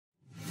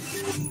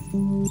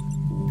Yo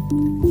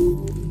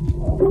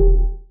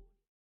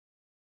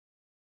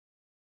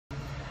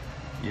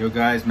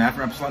guys, Matt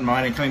from Epsilon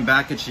Mining coming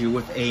back at you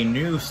with a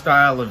new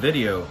style of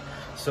video.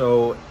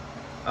 So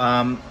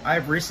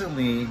I've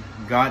recently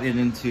gotten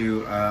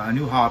into a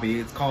new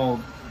hobby. It's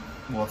called,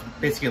 well, it's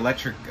basically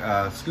electric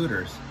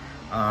scooters.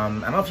 I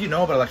don't know if you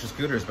know about electric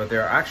scooters, but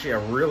they're actually a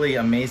really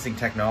amazing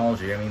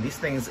technology. I mean, these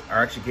things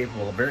are actually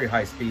capable of very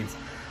high speeds.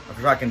 If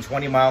you're talking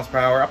 20 miles per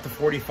hour, up to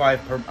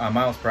 45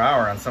 miles per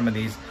hour on some of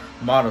these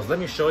models. Let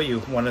me show you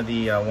one of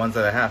the ones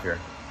that I have here.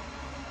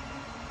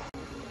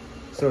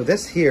 So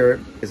this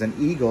here is an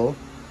Eagle,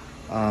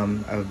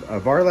 a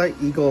Varla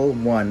Eagle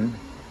One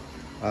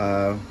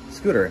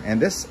scooter,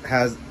 and this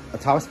has a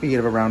top speed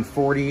of around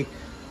 40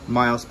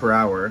 miles per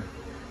hour,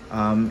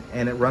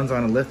 and it runs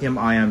on a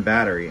lithium-ion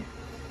battery,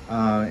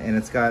 and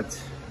it's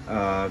got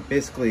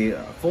basically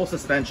a full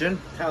suspension,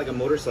 kind of like a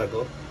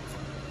motorcycle.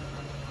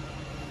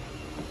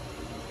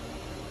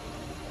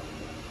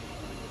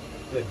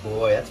 Good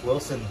boy, that's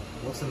Wilson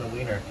the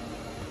wiener.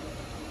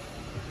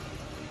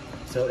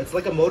 So it's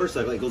like a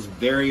motorcycle. It goes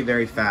very,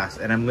 very fast,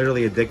 and I'm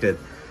literally addicted.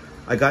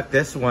 I got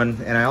this one,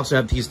 and I also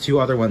have these two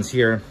other ones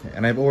here,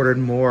 and I've ordered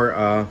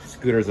more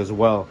scooters as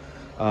well,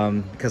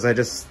 because I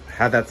just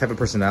have that type of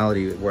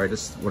personality where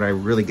when I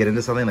really get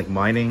into something like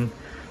mining,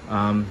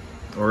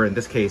 or in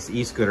this case,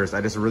 e-scooters,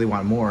 I just really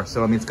want more.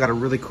 So I mean, it's got a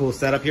really cool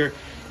setup here.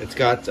 It's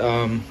got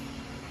a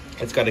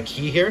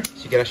key here,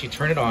 so you can actually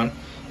turn it on.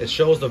 It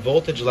shows the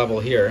voltage level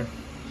here.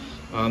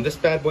 This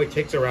bad boy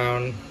takes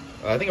around,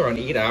 I think around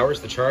 8 hours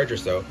to charge or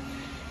so.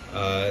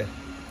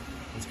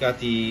 It's got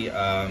the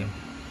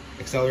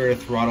accelerator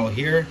throttle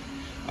here,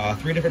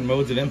 3 different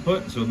modes of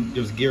input. So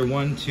there's gear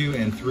 1, 2,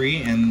 and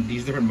 3, and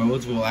these different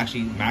modes will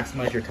actually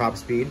maximize your top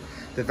speed.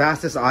 The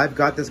fastest I've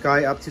got this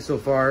guy up to so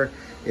far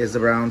is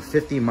around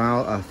 52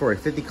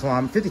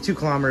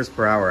 kilometers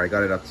per hour. I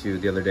got it up to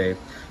the other day.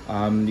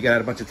 You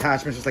got a bunch of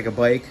attachments, just like a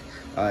bike.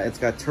 It's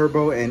got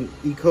turbo and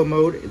eco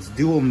mode. It's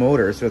dual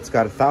motor, so it's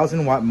got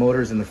 1,000-watt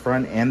motors in the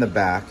front and the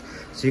back.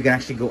 So you can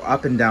actually go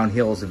up and down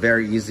hills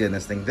very easy in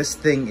this thing. This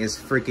thing is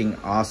freaking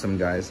awesome,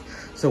 guys.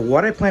 So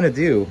what I plan to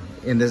do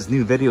in this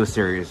new video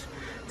series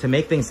to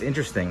make things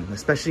interesting,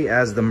 especially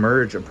as the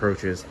merge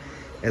approaches,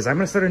 is I'm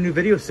gonna start a new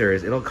video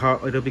series.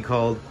 It'll be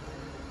called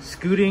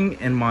Scooting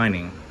and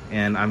Mining.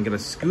 And I'm gonna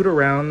scoot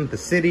around the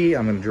city,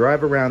 I'm gonna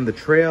drive around the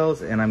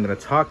trails, and I'm gonna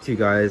talk to you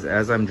guys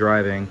as I'm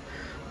driving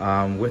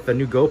with a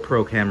new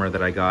GoPro camera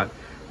that I got.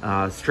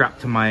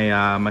 Strapped to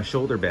my my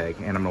shoulder bag,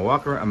 and I'm gonna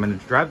walk around. I'm gonna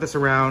drive this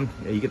around.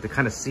 You get to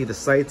kind of see the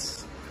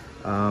sights,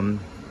 kind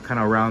of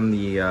around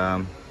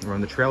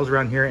the trails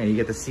around here, and you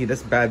get to see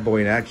this bad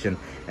boy in action.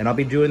 And I'll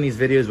be doing these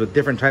videos with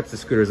different types of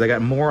scooters. I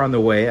got more on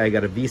the way. I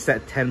got a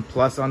VSET 10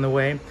 Plus on the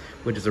way,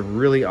 which is a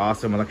really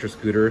awesome electric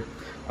scooter,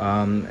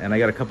 and I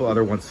got a couple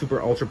other ones,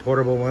 super ultra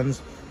portable ones.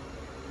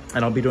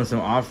 And I'll be doing some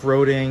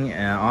off-roading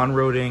and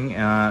on-roading,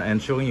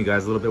 and showing you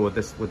guys a little bit what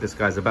this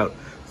guy's about.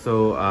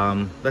 So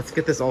let's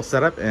get this all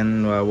set up,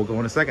 and we'll go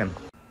in a second.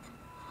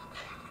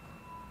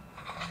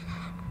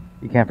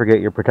 You can't forget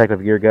your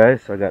protective gear,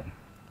 guys. So I got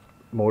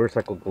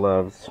motorcycle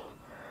gloves,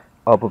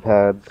 elbow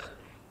pads,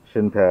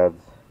 shin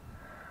pads,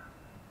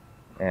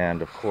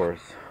 and of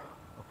course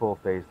a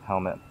full-face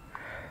helmet.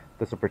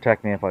 This will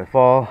protect me if I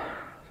fall,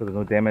 so there's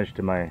no damage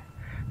to my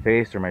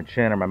face or my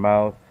chin or my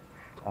mouth.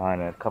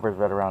 And it covers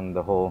right around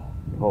the whole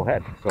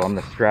head. So I'm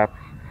gonna strap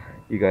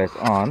you guys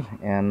on,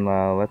 and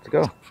let's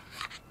go.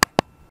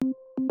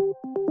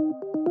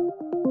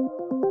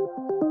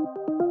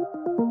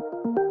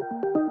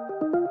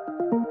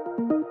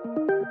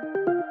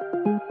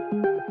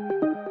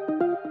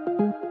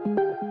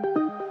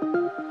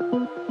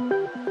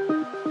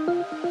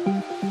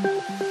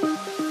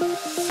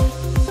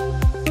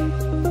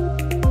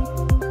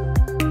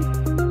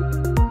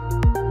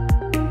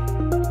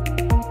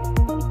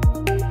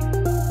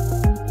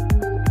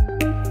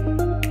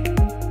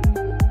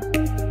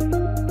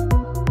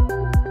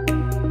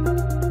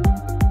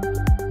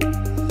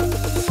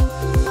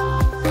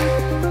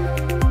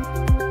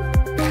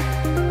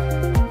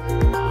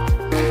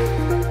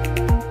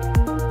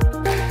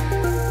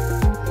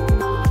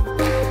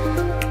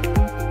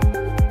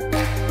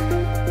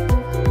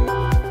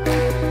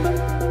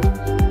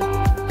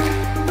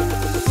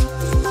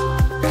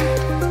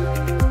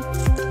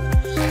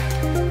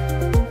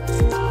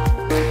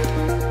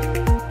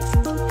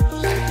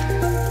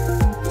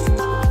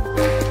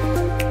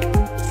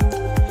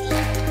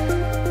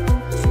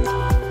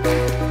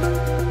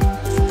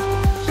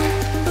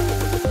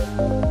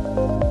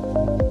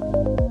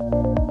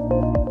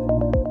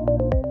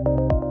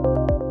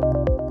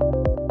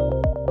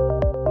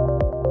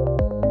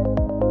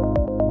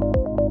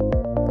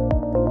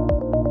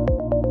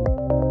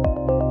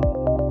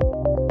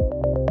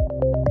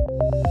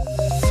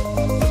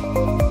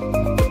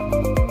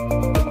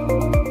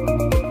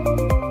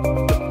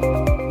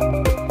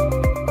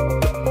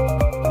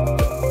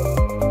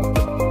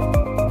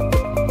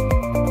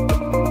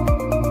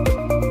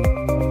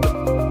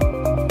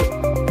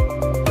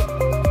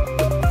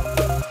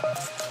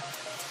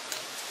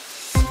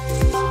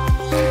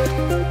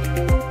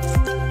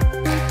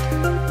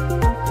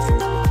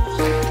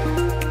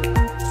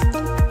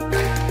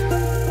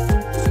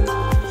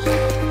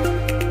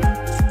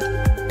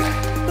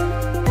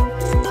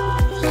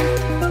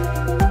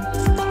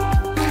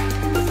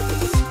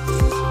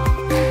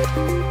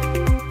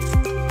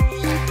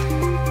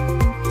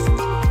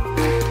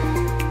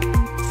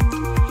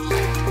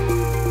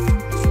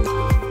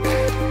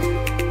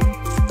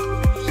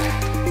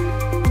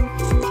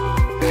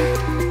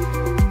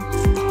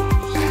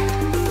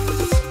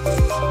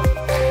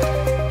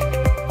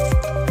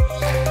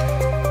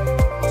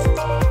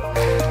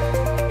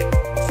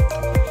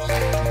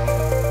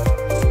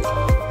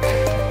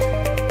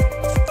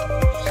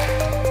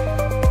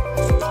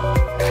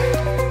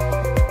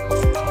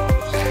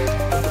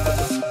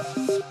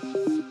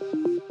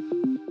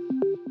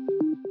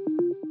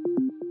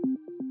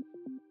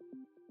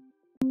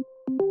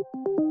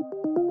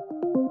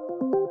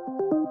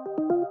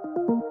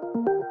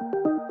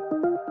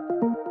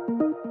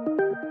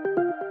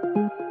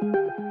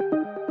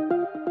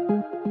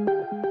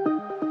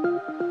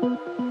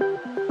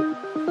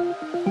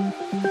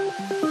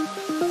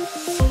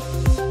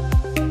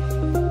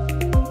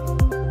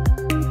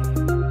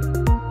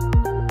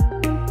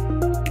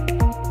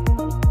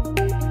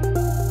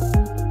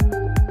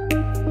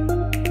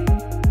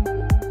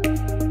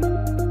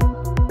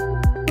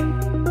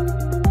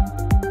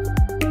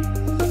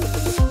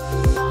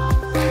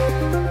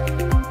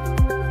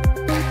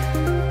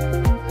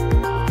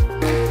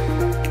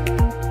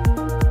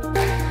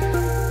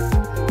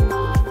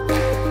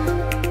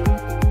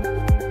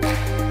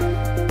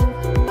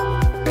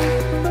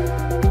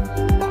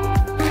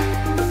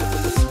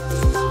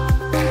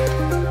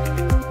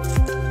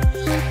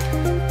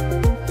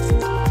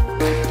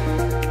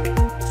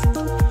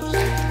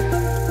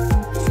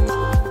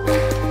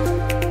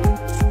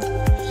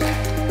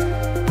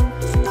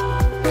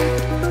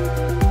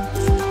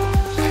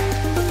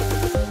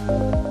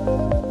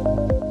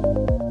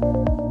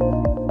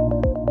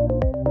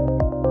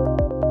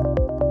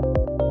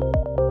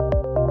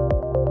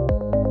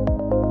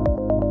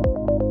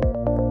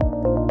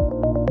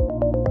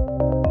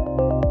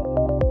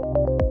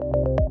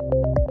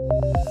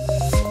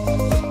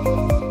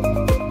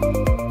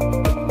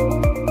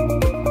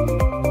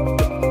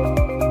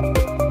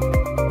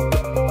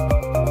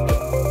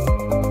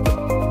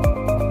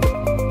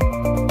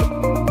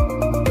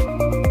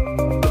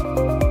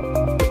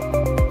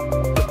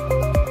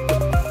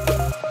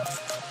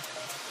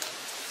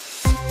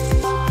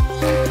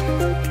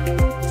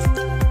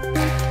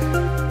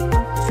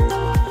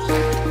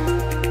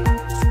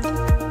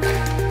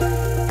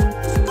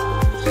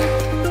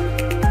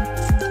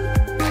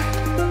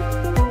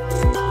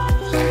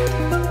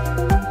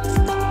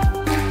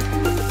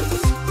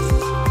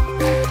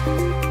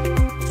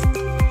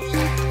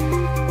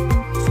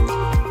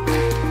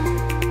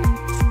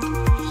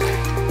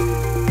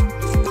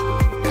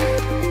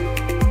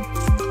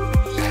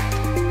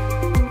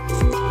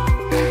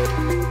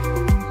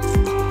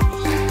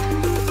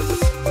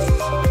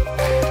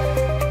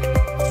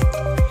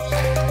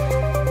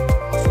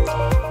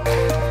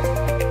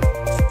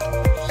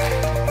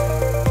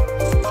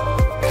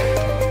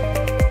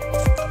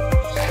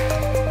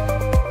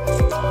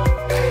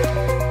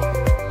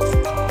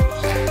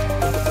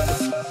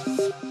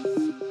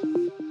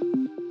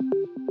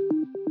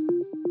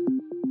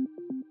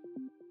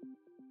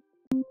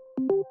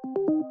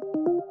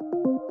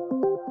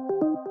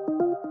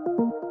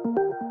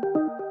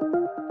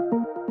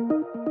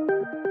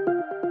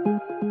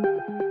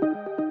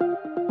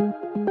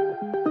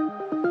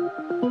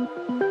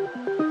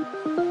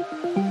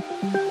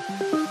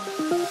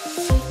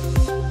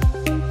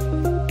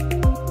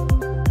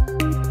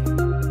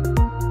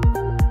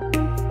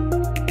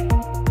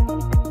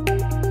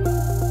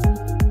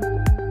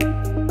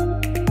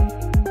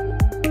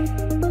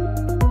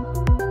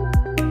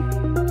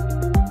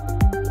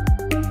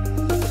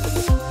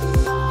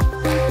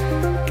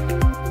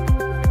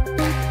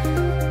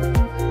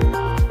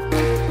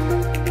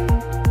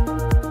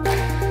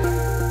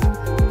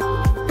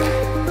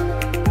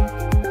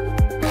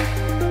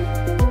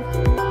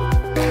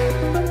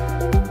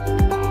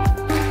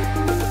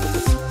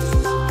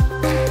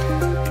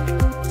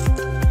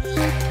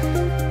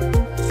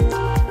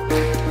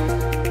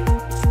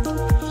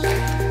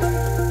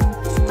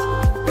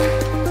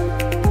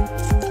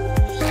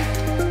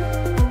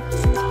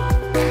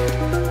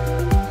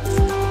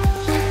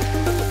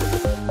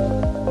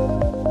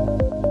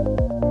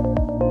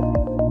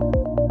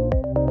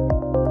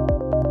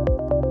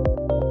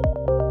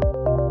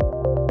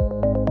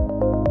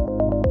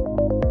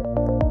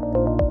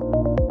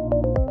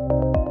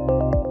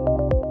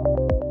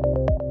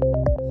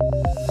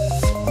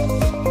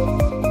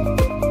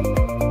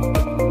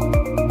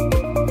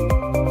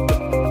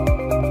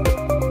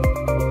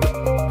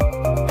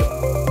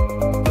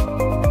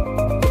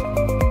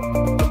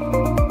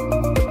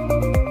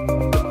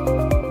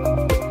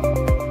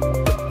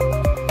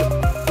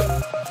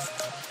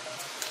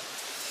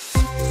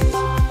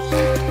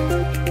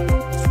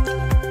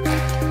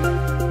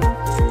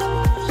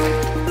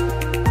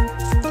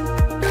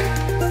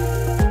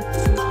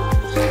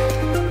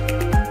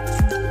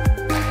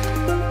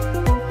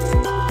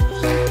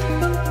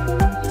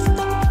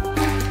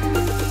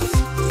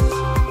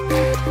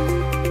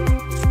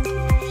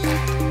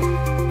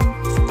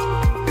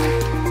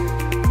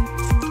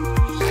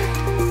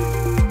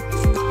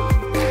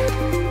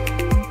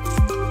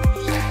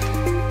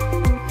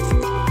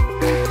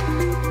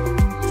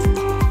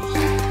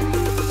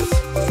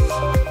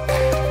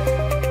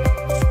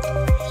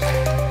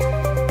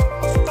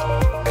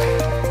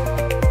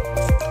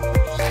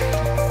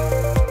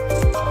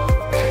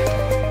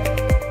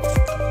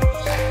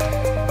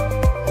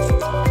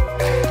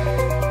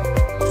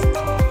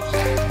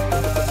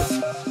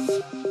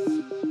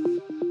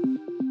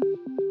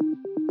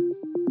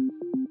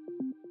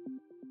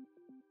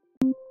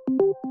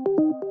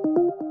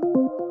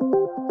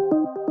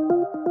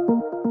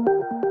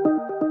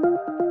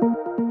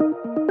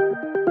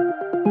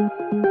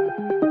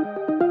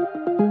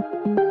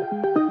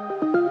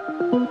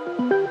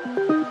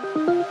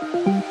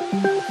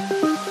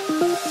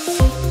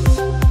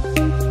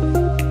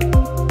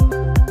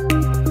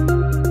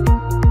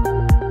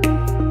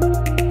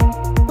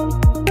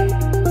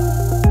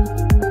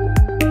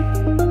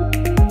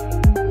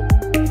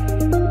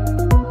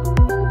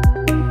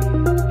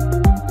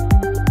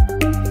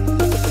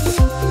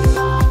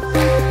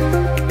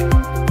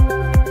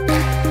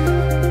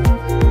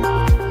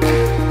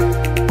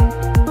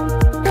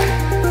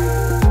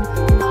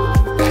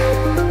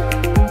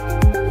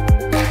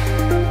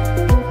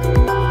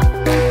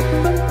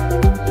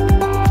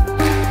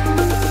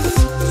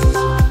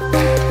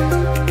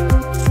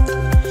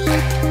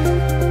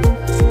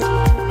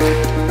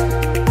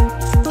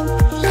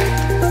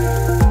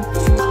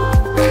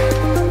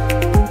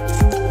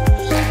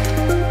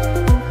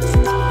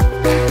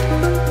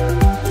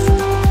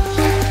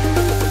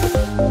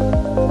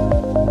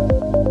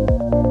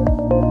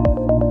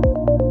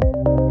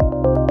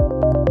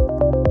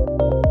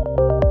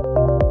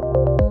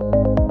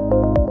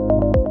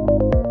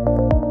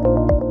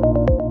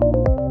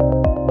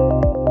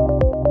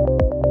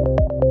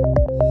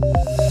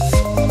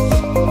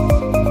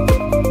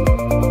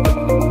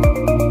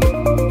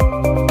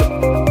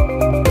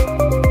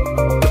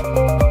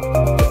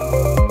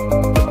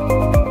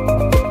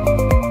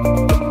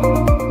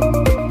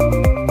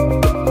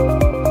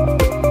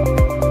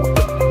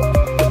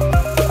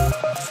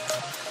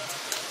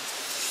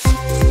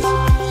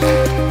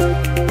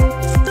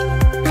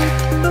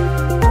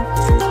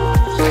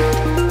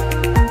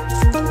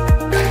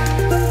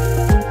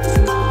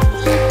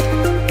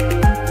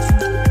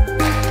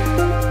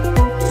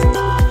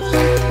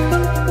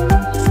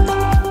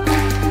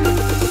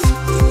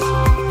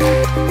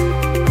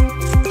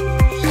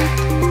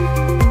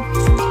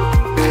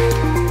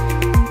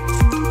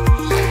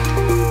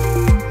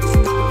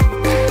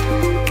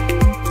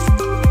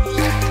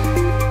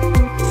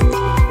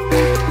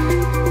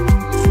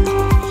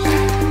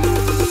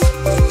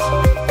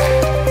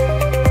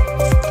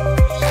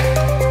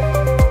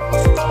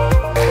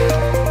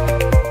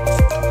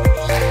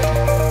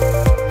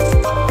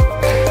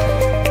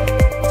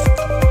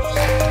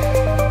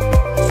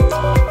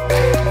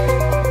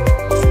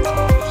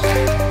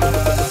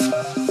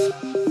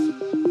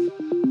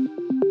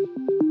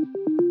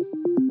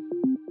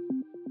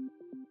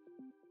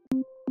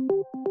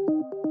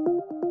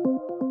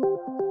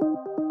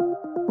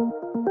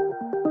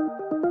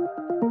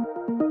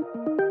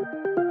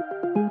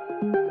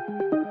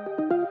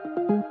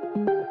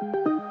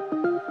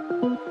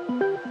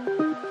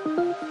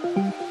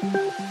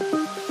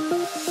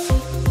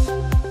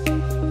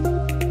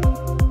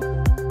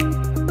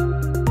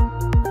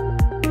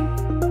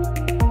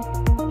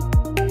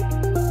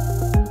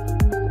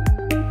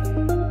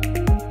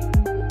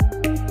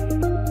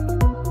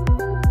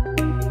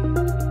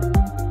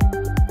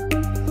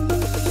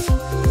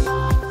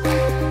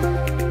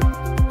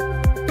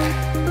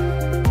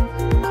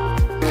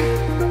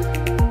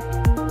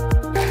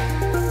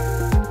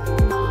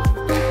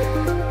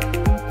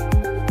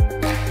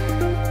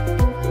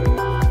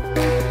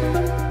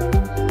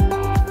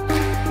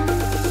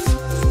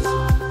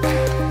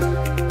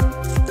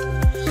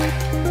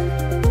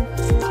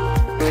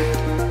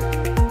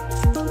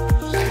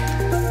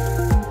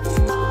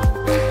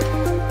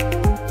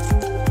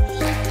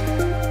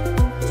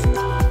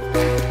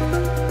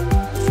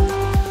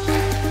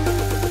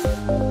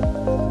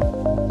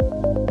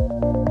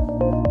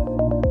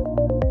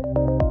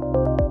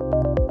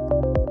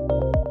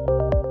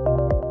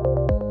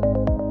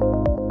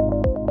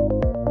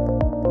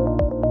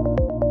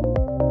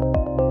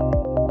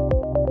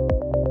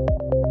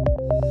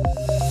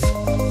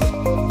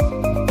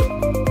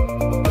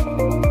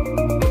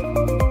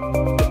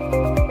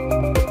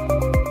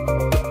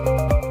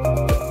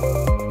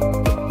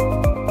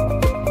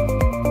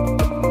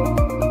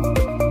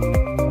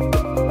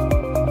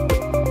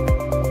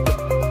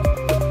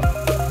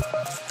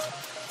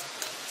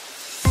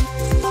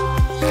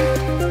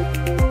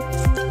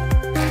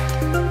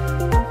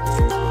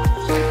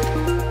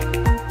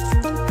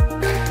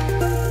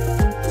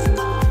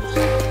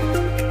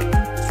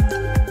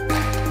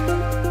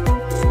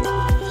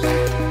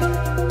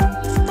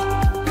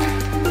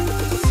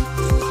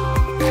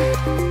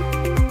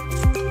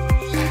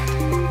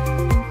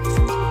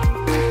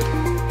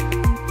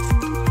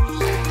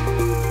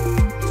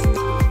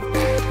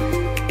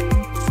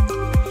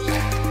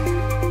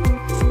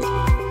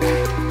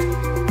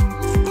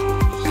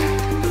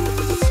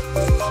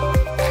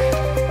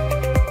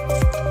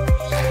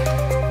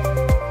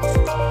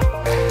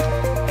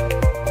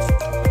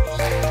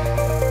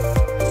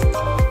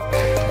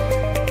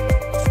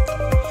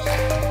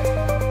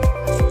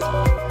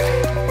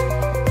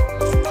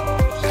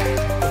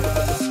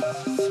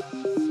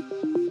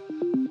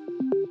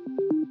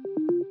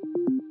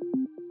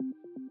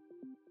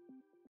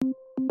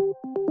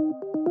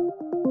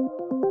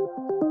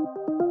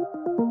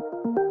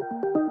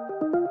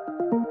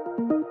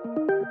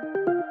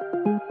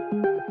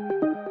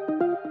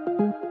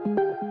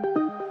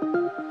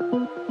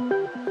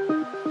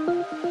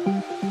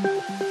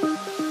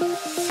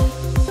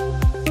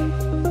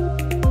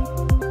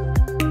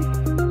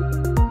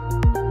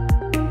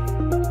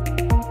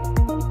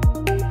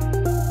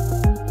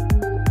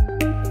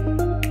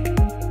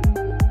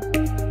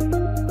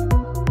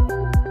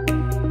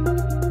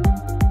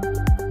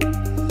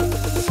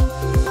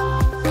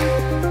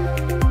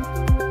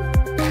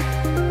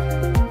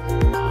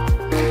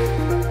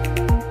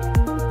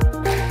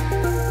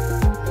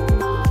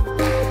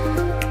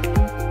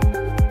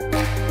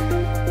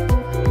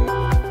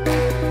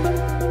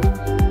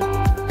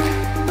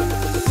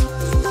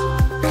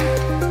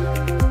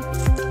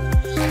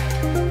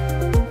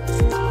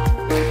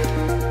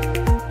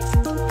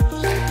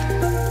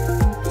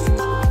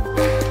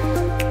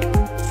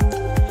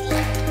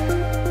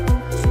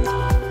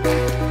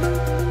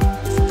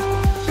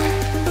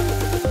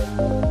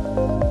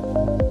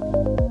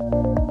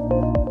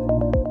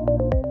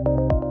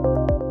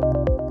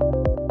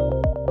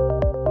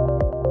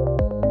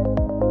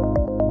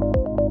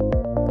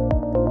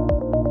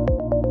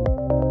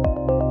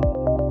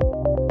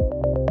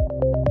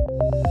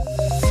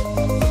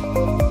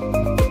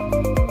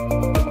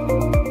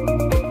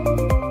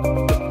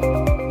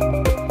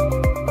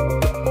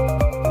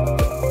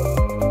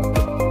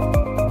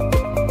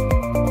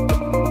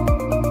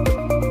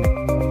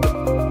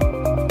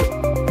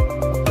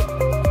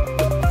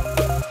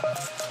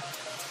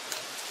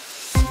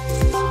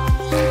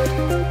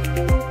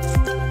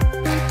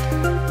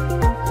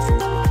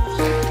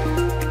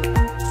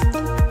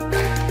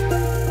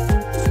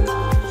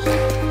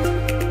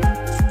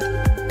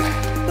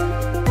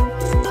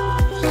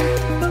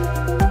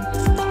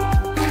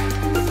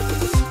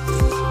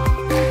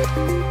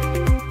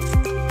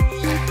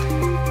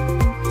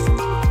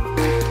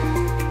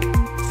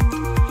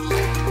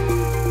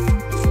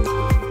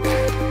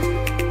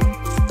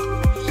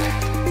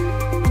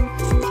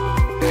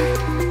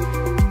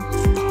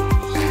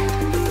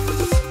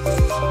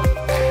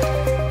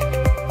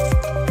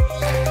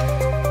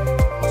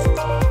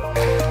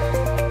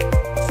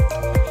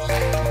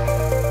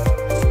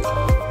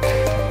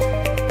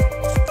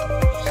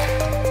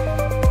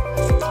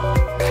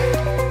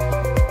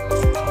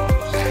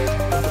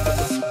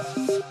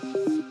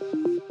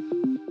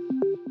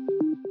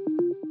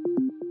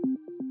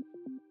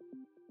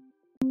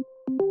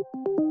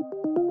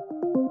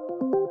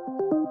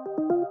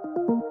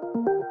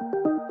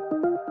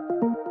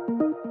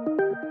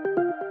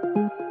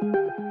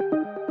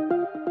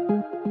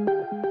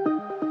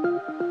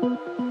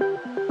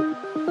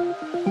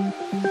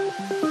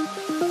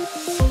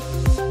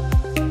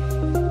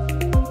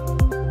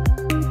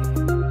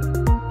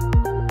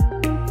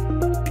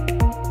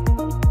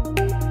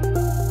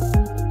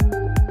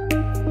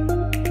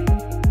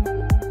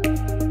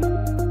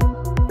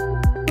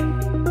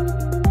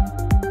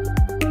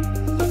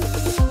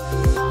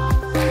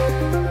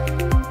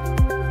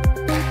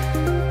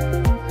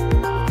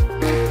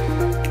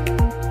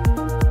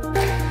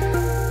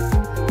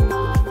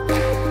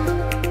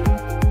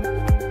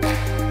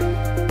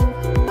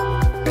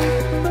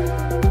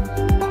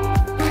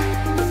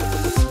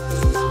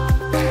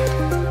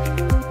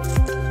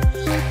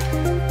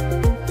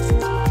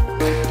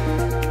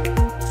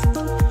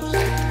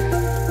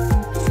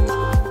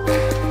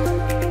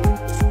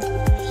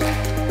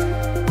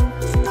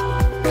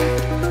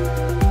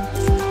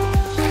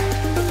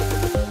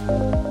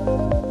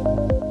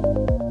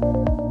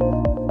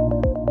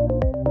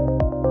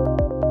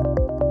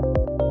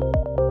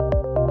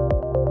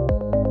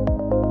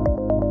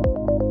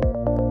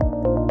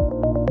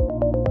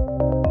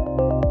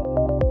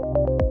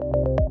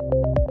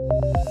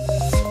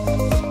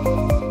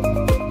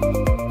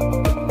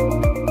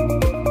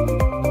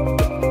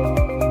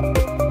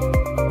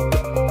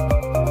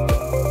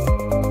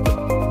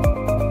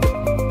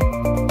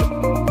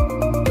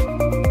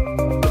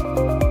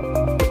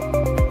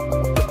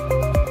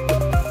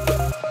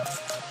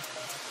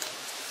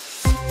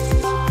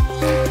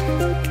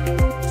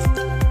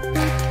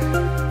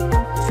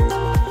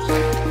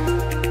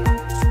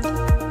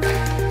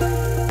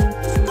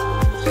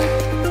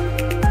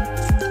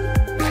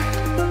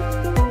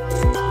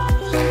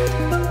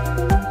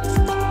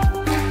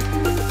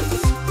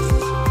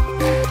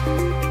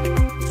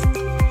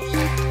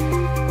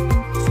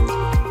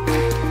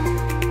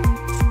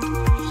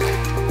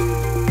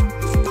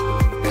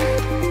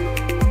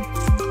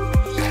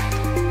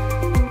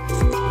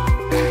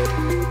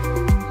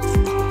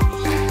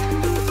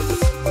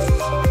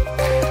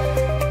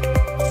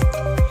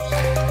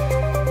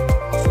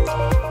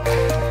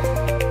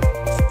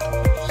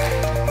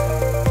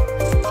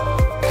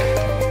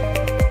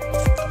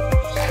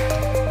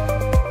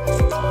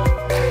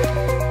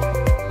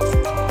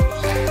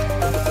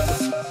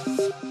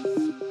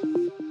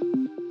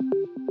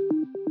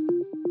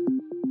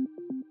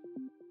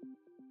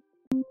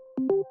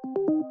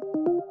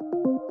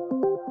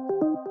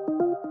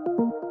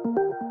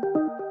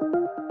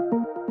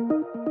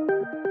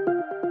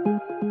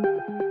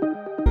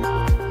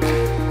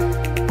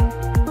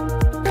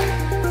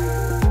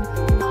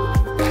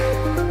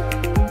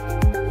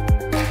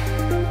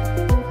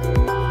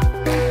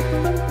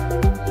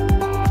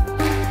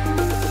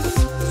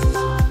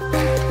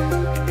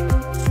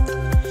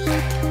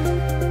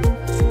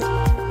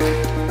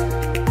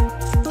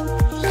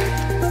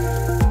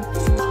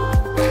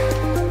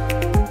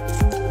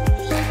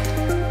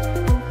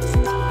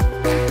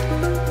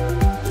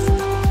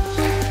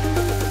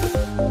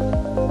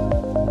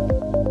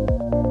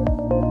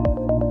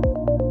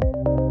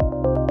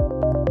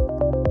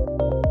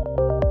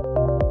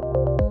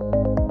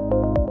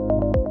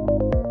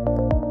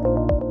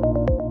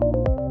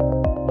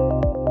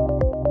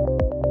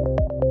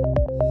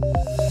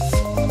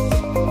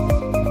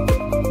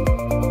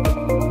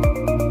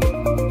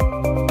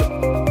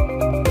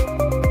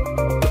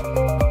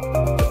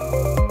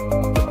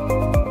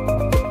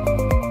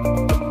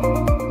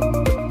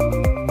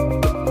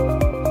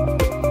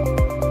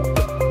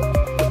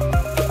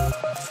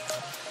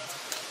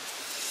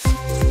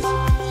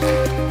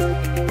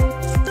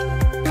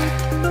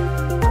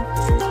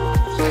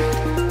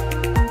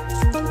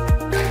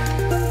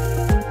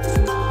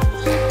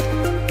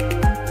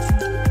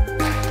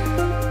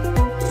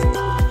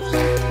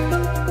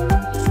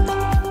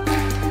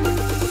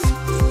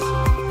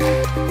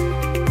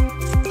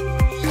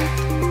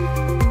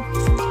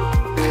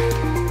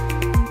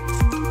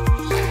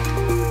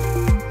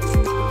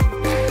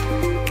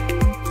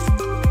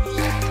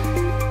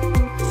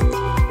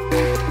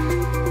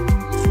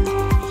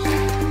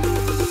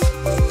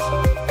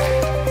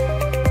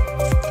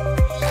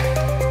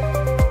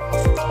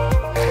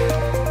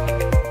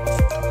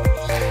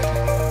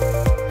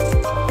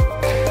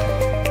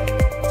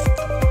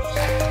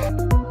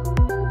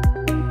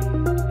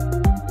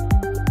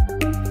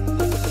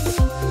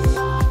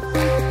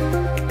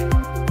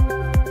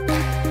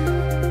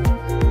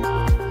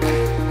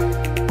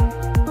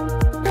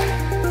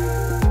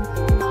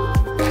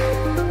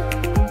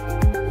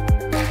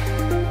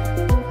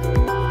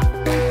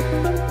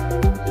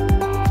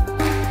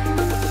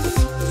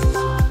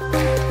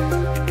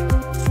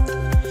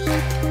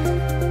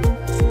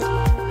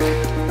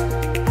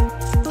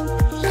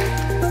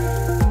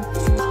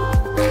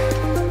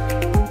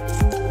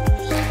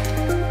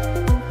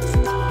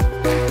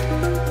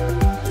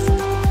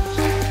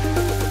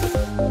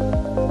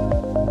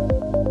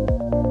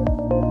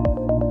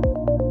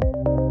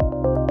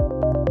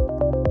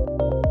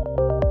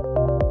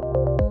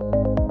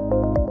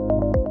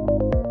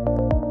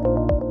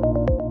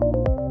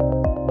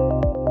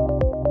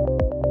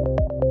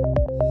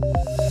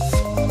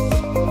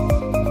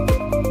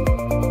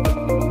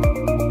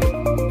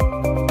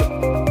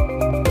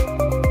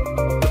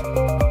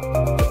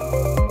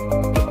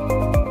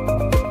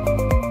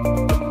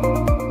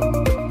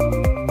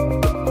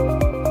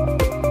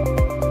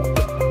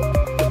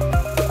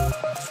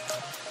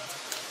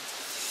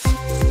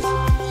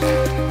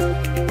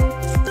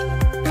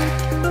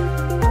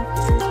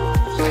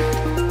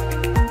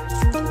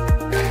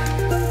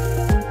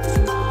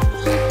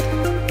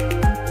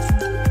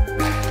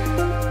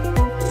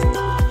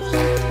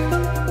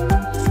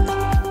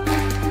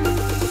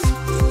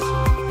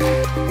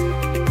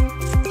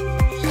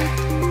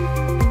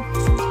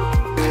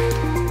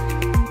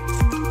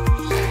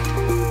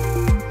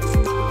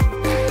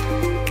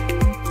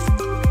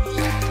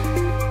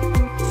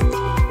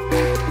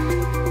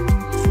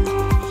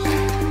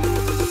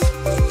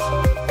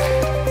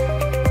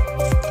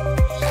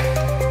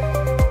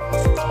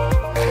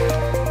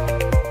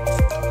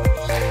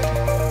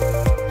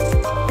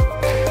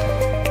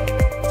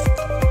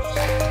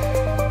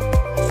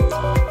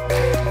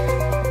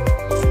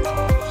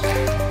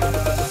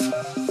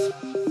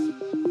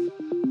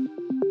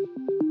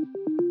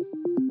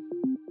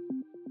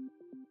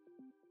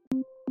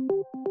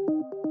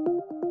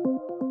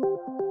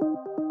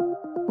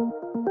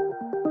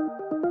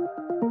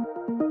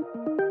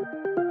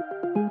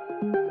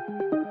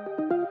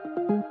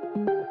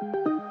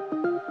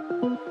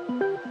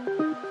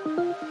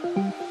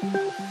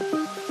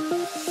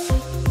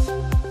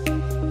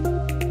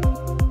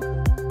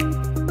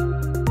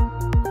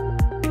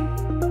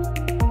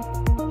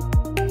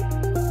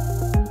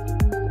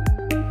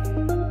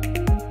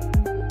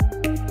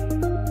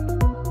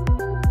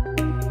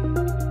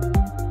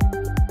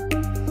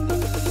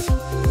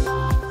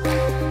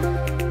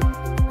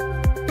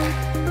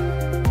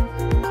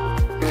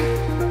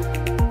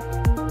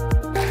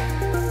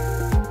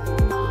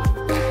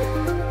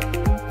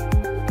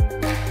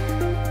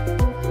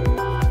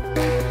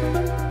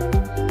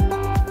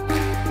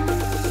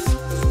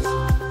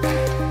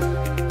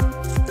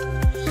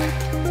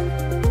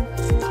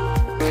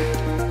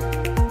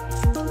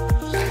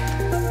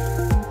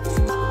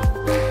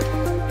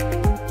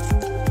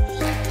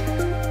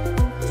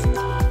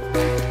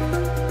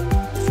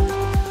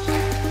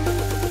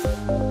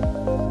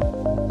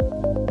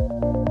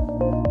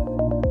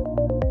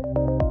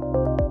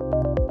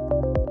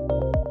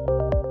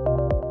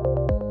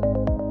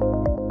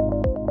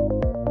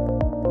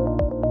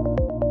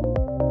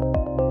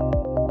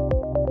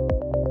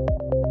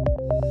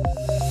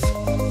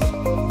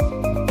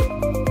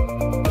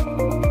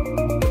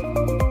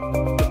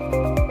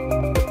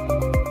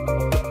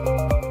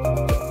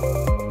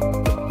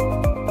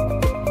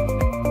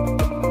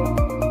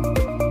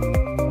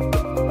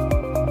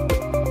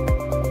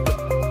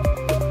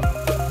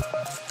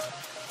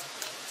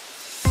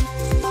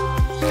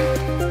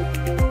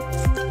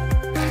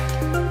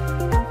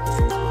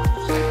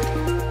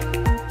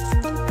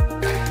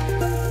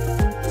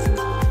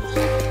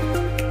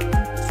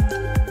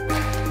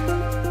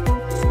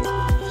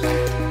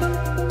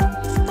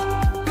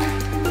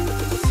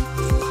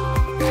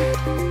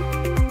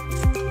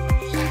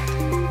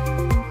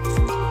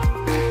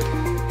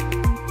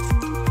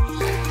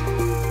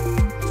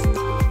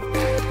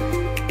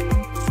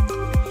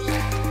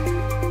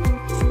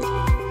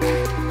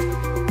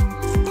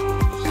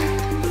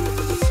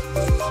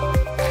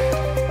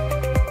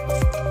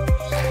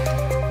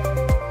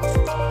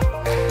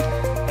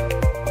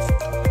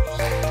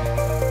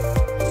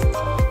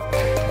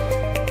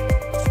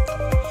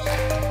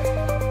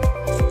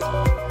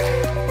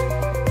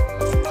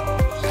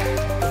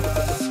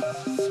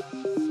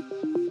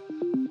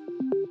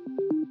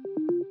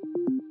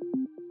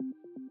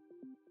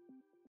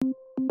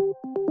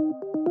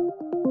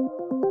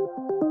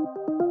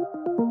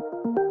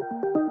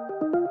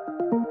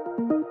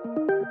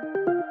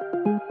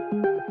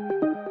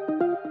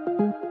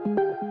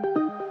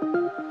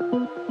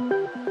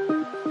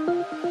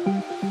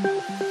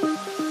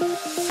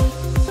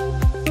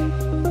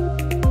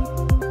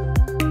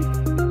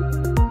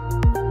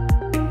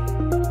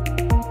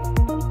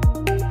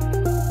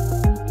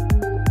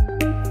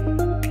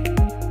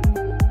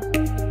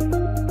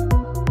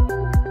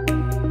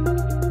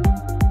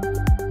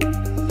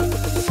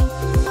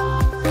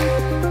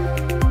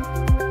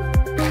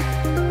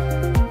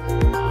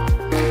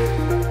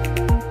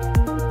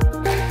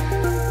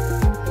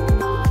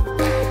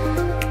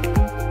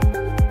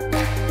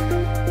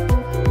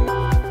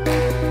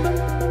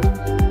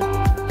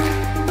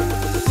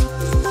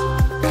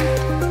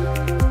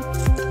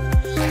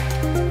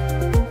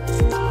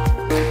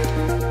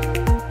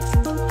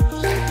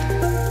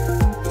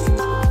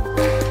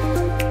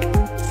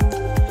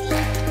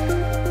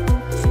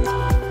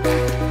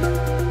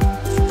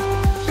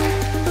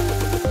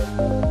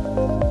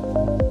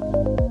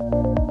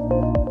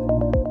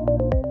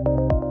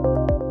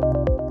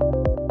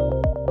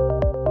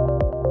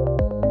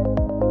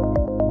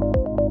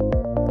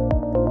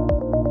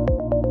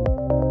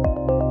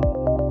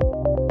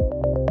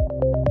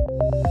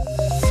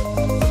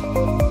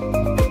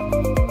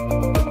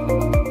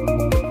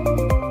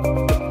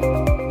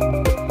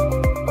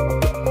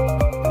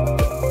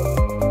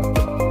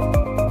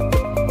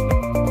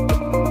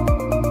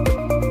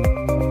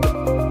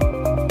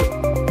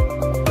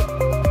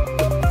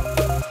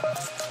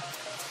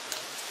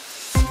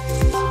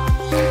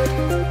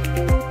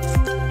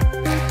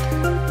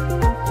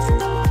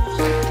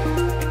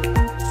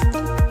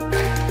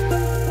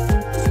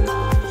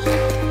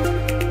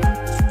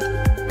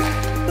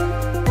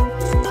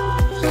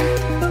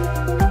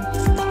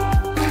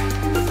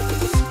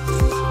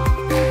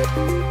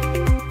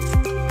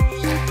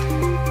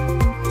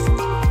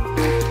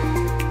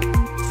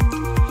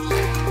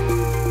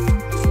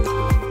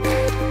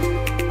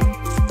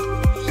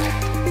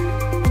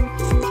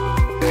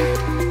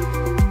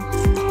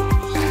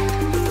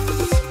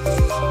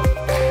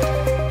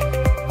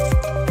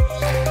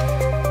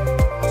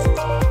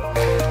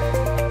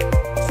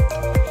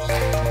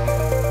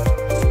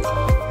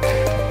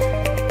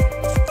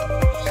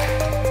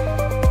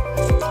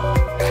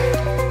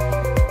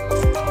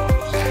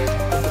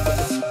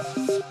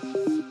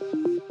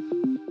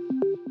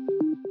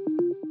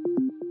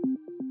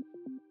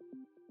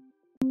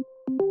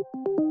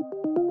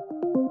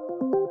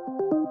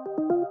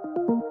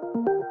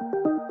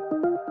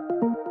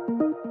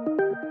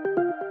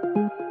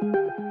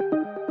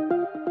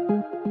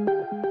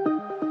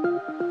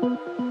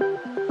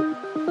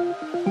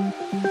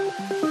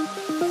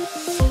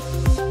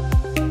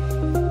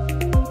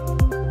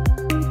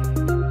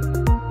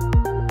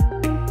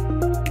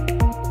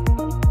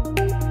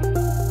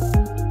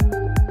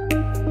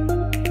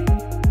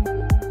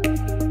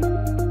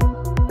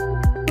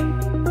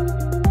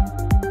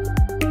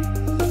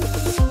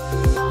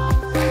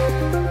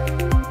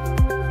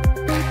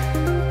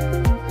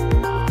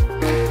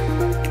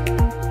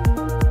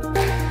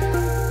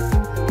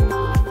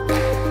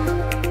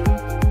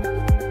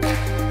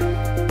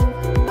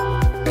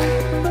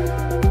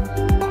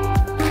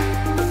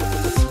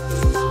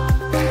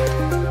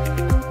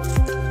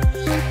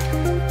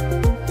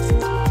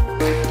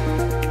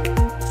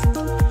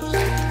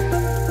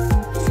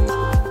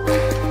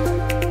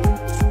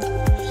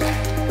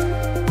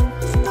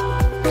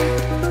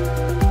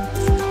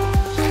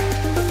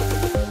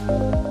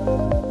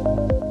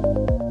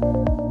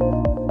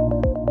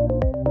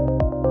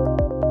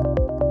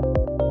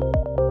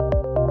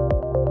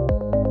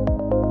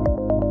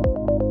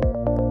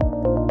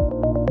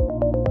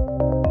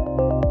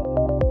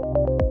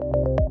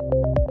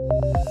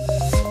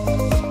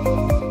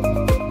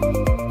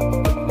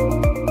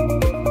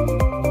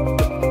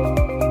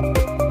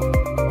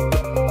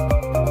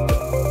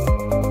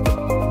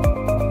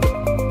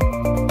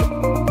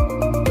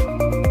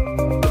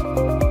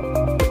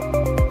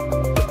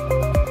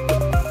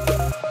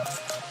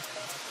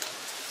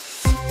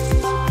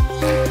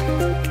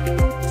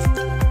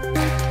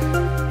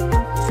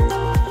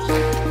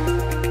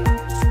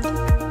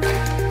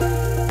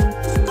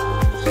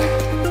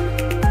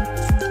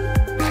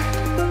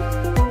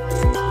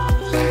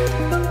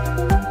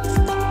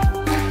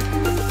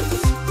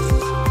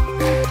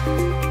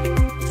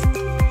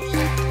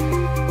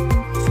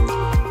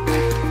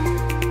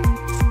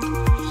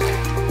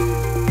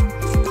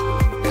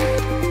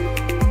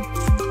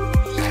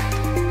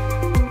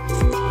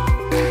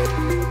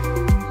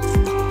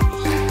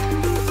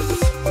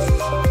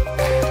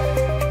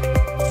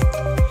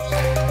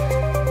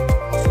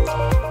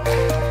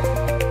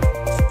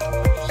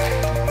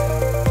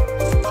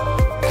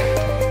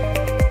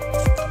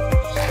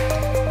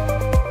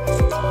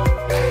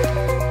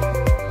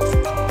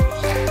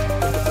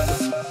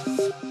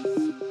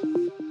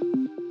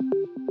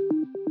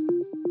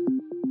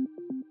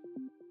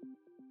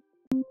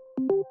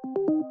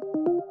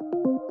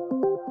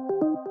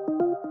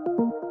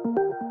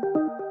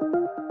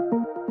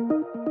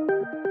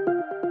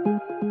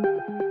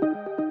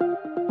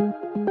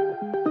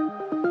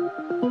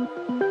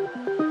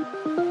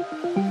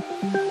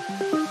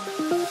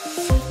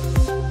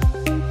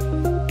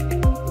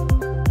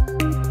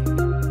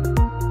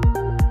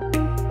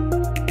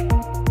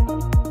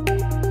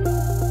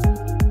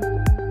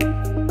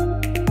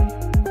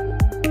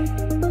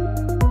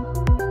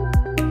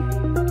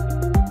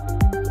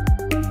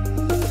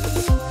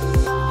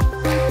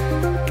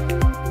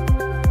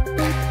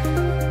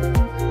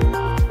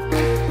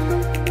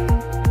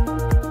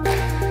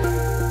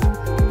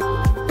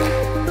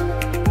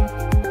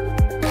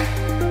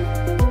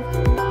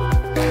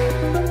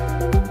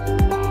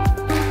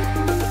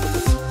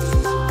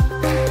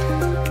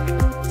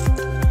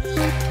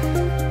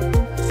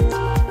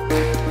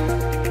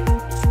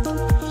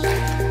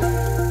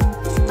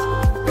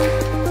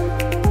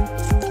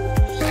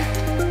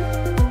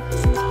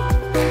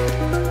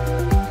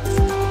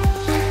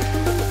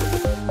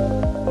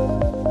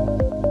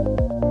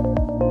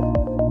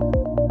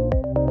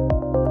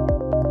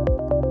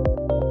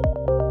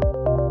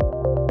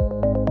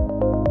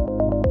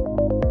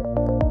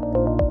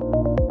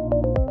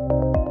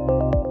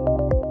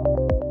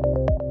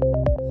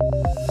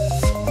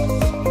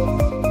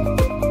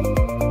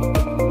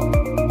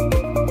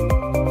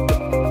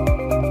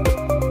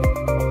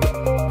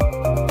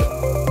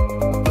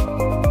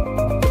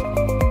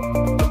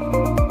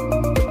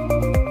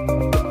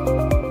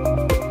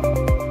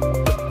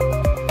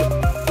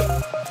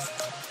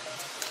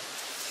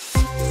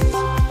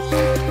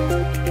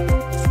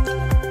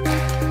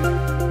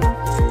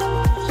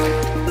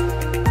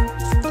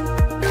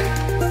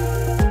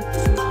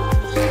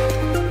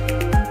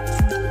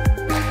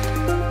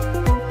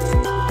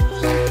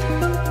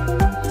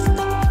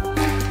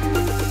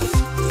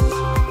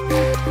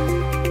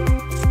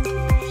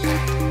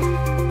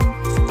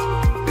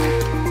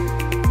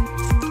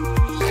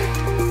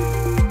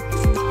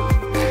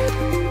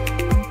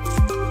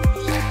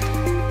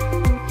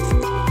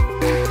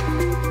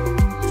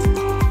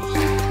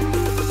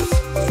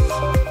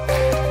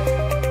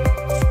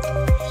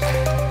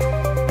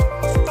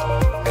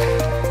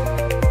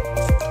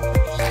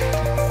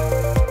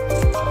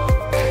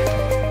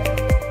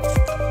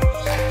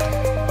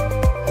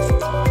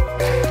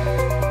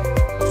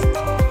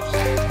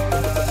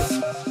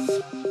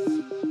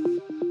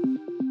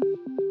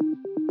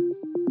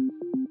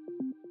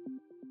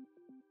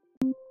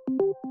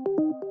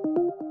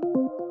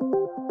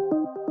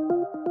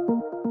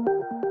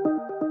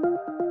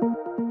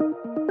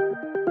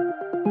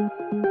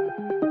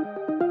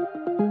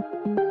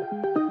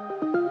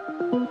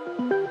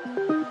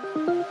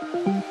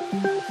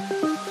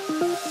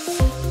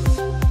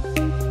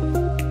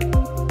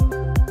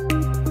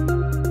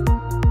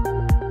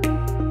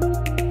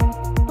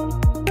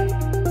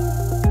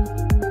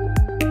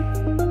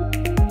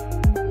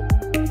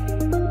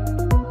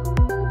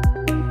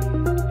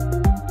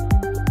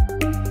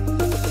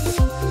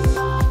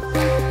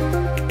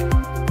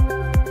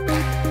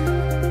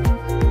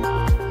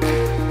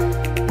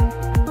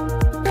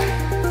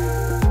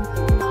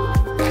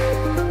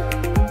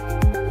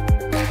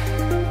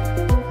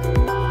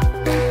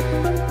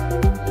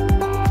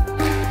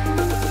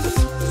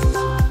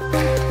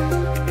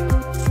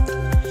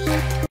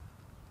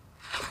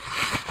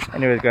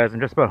 Anyways guys, I'm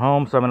just about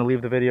home, so I'm going to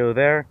leave the video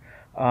there.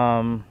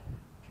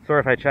 Sorry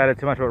if I chatted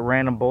too much about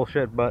random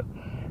bullshit, but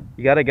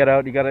you got to get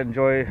out, you got to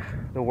enjoy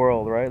the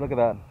world, right? Look at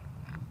that.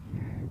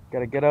 Got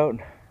to get out,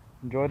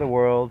 enjoy the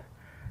world.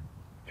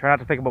 Try not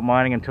to think about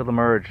mining until the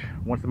merge.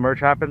 Once the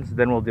merge happens,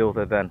 then we'll deal with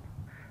it then.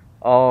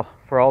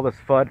 For all this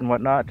FUD and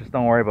whatnot, just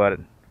don't worry about it.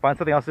 Find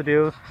something else to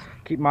do.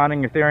 Keep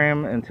mining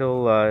Ethereum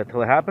until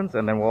it happens,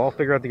 and then we'll all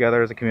figure it out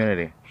together as a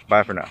community.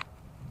 Bye for now.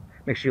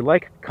 Make sure you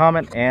like,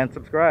 comment, and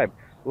subscribe.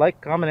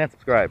 Like, comment, and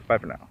subscribe. Bye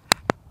for now.